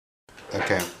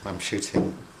Okay, I'm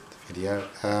shooting the video.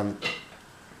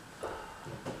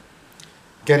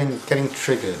 Getting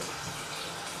triggered.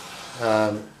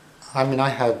 I mean, I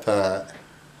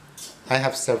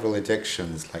have several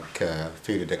addictions, like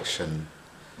food addiction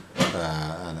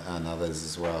and others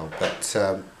as well. But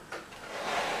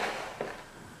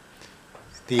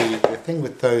the thing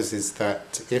with those is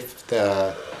that if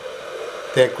they're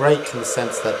great in the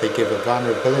sense that they give a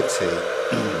vulnerability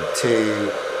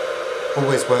to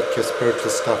always work your spiritual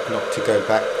stuff not to go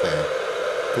back there.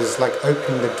 Because it's like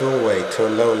opening the doorway to a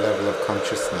lower level of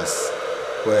consciousness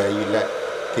where you let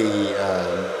the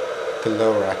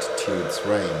lower attitudes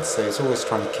reign. So it's always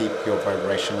trying to keep your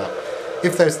vibration up.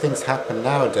 If those things happen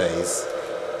nowadays,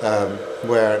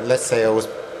 where let's say I was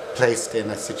placed in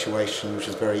a situation which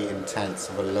is very intense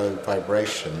of a low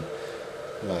vibration,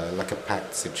 like a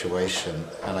packed situation,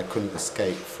 and I couldn't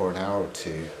escape for an hour or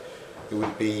two, it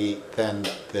would be then,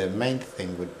 the main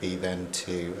thing would be then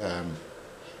to,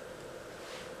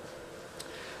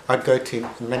 I'd go to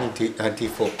many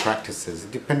default practices,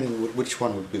 depending which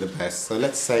one would be the best. So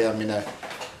let's say I'm in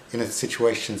a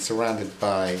situation surrounded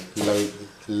by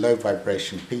low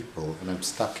vibration people, and I'm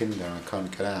stuck in there and I can't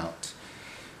get out,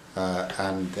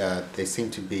 and they seem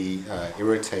to be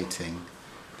irritating.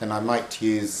 Then I might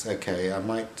use, if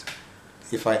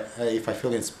I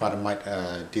feel inspired, I might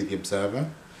do the observer.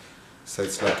 So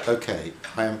it's like, okay,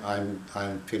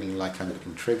 I'm feeling like I'm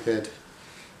getting triggered.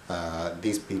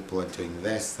 These people are doing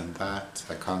this and that.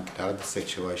 I can't get out of the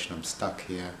situation. I'm stuck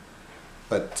here.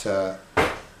 But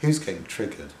who's getting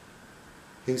triggered?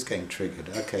 Who's getting triggered?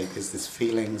 Okay, there's these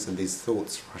feelings and these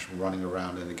thoughts running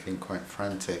around, and they're getting quite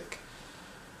frantic.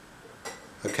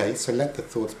 Okay, so let the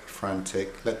thoughts be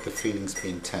frantic. Let the feelings be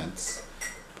intense.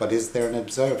 But is there an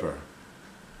observer?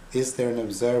 Is there an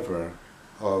observer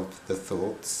of the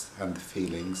thoughts and the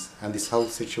feelings and this whole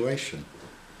situation?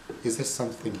 Is there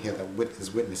something here that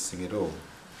is witnessing it all?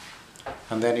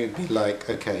 And then it would be like,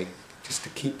 okay, just to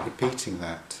keep repeating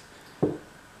that,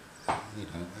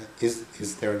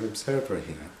 is there an observer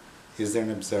here? Is there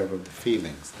an observer of the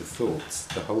feelings, the thoughts,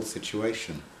 the whole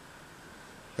situation?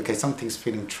 Okay, something's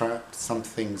feeling trapped,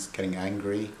 something's getting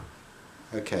angry.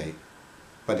 Okay,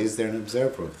 but is there an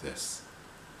observer of this?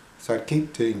 So I'd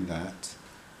keep doing that,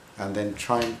 and then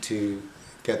trying to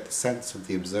get the sense of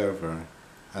the observer,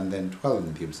 and then dwell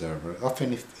on the observer.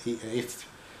 Often, if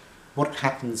what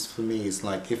happens for me is,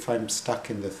 like, if I'm stuck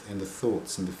in the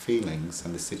thoughts and the feelings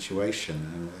and the situation,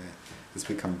 and it's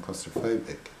become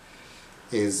claustrophobic,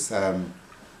 is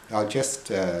I'll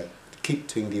just keep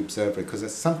doing the observer,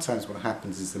 because sometimes what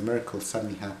happens is the miracle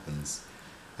suddenly happens,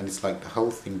 and it's like the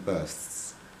whole thing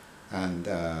bursts, and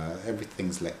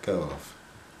everything's let go of.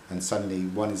 And suddenly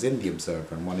one is in the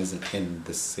observer and one isn't in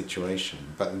this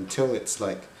situation. But until it's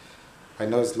like, I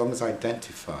know as long as I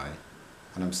identify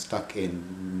and I'm stuck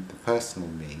in the personal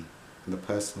me and the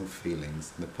personal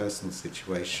feelings and the personal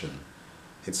situation,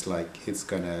 it's like it's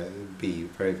going to be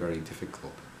very, very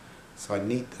difficult. So I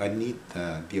need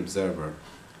the observer.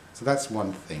 So that's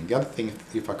one thing. The other thing,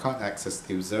 if I can't access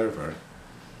the observer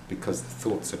because the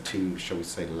thoughts are too, shall we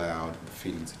say, loud, the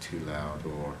feelings are too loud,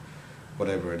 or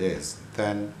whatever it is,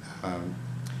 then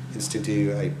is to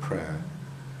do a prayer.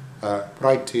 What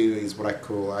I do is what I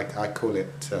call it, I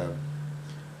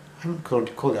don't call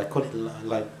it, I call it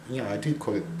like, I do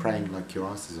call it praying like your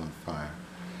ass is on fire.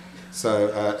 So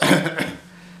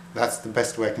that's the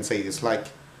best way I can say it. It's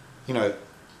like, to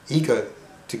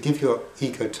give your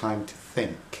ego time to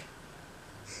think.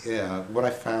 What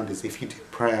I found is if you do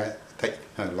prayer, that,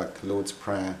 like the Lord's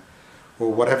Prayer,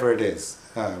 or whatever it is,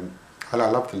 I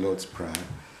love the Lord's Prayer,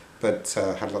 but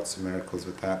had lots of miracles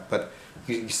with that. But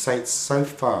you say it so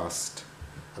fast.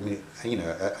 I mean,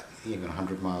 even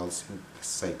 100 miles,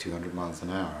 say 200 miles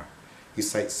an hour. You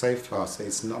say it so fast that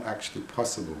it's not actually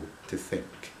possible to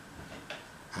think.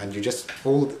 And you just,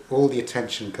 all the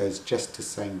attention goes just to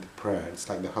saying the prayer. It's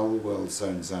like the whole world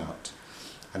zones out,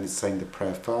 and it's saying the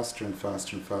prayer faster and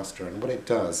faster and faster. And what it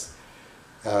does,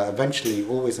 eventually,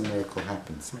 always a miracle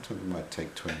happens. Sometimes it might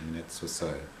take 20 minutes or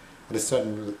so. At a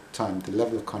certain time, the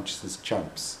level of consciousness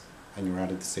jumps, and you're out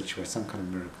of the situation. Some kind of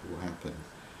miracle will happen,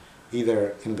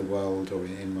 either in the world or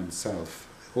in oneself.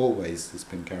 Always there's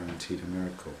been guaranteed a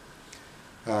miracle.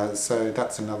 So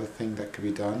that's another thing that could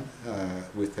be done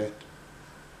with it.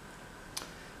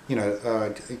 You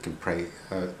can pray.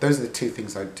 Those are the two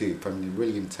things I do if I'm in a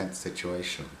really intense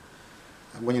situation.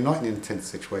 And when you're not in intense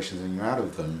situations and you're out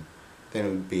of them, then it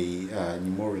would be, you're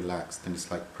more relaxed, then it's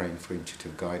like praying for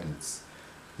intuitive guidance.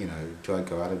 Do I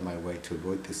go out of my way to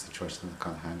avoid this situation that I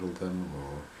can't handle them,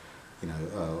 or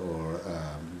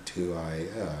do I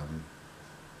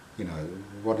You know,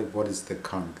 what is the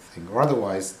current thing? Or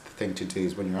otherwise, the thing to do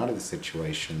is when you're out of the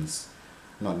situations,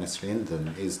 not necessarily in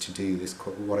them, is to do this,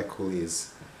 what I call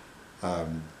is,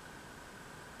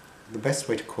 the best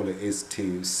way to call it is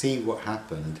to see what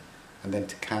happened and then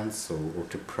to cancel or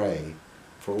to pray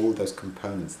for all those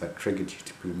components that triggered you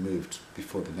to be removed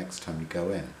before the next time you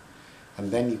go in.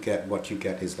 And then you get, what you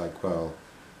get is like, well,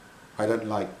 I don't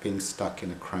like being stuck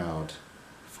in a crowd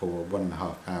for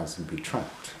 1.5 hours and be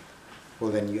trapped. Well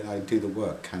then I do the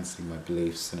work, cancelling my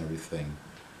beliefs and everything.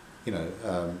 You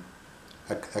know,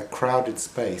 a crowded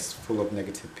space full of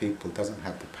negative people doesn't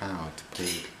have the power to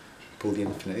pull the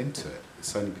infinite into it.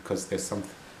 It's only because there's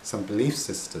some belief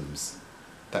systems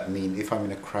that mean if I'm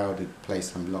in a crowded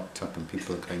place, I'm locked up and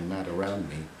people are going mad around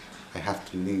me, I have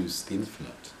to lose the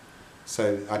infinite.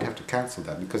 So I'd have to cancel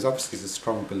that, because obviously it's a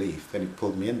strong belief, then it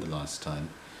pulled me in the last time.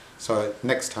 So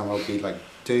next time I'll be like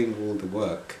doing all the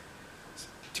work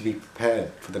to be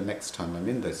prepared for the next time I'm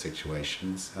in those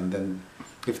situations, and then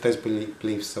if those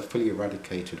beliefs are fully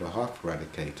eradicated or half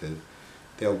eradicated,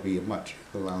 I'll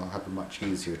have a much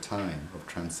easier time of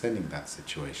transcending that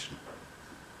situation.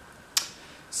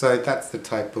 So that's the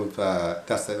type of, I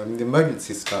mean, the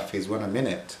emergency stuff is when I'm in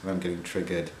it, when I'm getting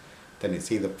triggered, then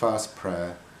it's either fast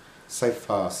prayer, so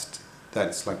fast that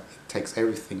it's like it takes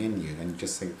everything in you and you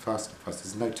just think fast and fast.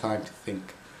 There's no time to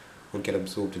think or get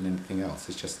absorbed in anything else,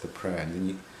 it's just the prayer. And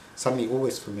then suddenly,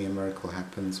 always for me, a miracle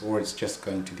happens, or it's just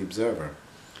going to the observer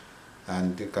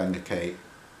and going, okay,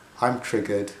 I'm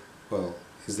triggered, well,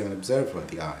 is there an observer of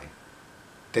the I?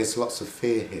 There's lots of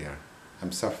fear here.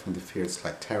 I'm suffering the fear, it's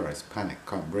like terror, it's panic,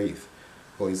 can't breathe.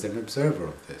 Or is there an observer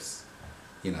of this?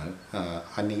 You know,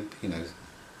 I need, you know,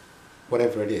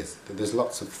 whatever it is. There's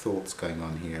lots of thoughts going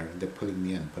on here, and they're pulling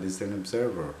me in, but is there an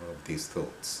observer of these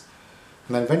thoughts?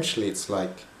 And then eventually it's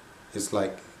like, you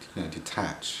know,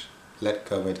 detach, let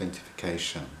go of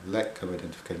identification, let go of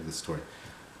identification of the story.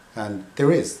 And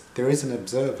there is an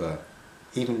observer,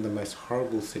 even in the most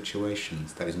horrible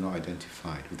situations, that is not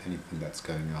identified with anything that's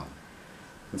going on.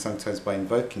 And sometimes by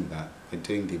invoking that, by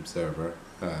doing the observer,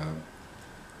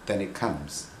 then it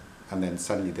comes. And then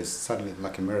suddenly,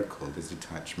 like a miracle, there's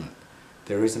detachment.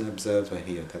 There is an observer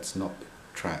here that's not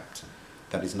trapped,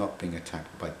 that is not being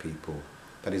attacked by people,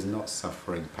 that is not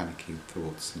suffering panicking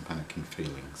thoughts and panicking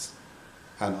feelings.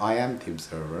 And I am the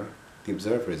observer. The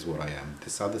observer is what I am.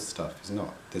 This other stuff is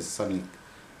not. There's suddenly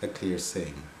a clear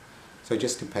seeing. So it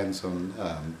just depends on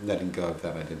letting go of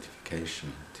that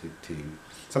identification.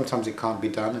 Sometimes it can't be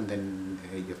done, and then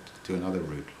you have to do another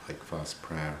route, like fast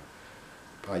prayer.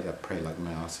 I pray like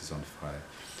my ass is on fire.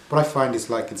 What I find is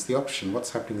like it's the option.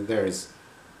 What's happening there is,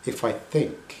 if I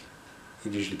think,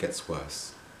 it usually gets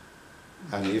worse.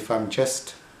 And if I'm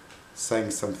just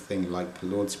saying something like the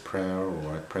Lord's Prayer,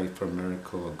 or I pray for a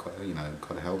miracle, or God, you know,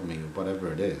 God help me, or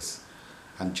whatever it is,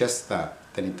 and just that,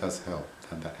 then it does help,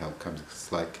 and that help comes.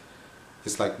 It's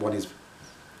like one is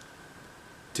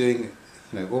doing,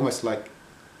 you know, almost like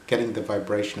getting the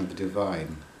vibration of the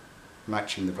divine,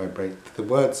 matching the vibration. The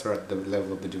words are at the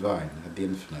level of the divine, at the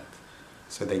infinite,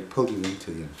 so they pull you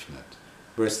into the infinite.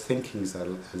 Whereas thinking is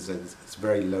it's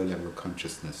very low level of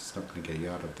consciousness. It's not going to get you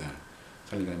out of there.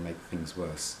 It's only going to make things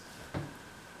worse.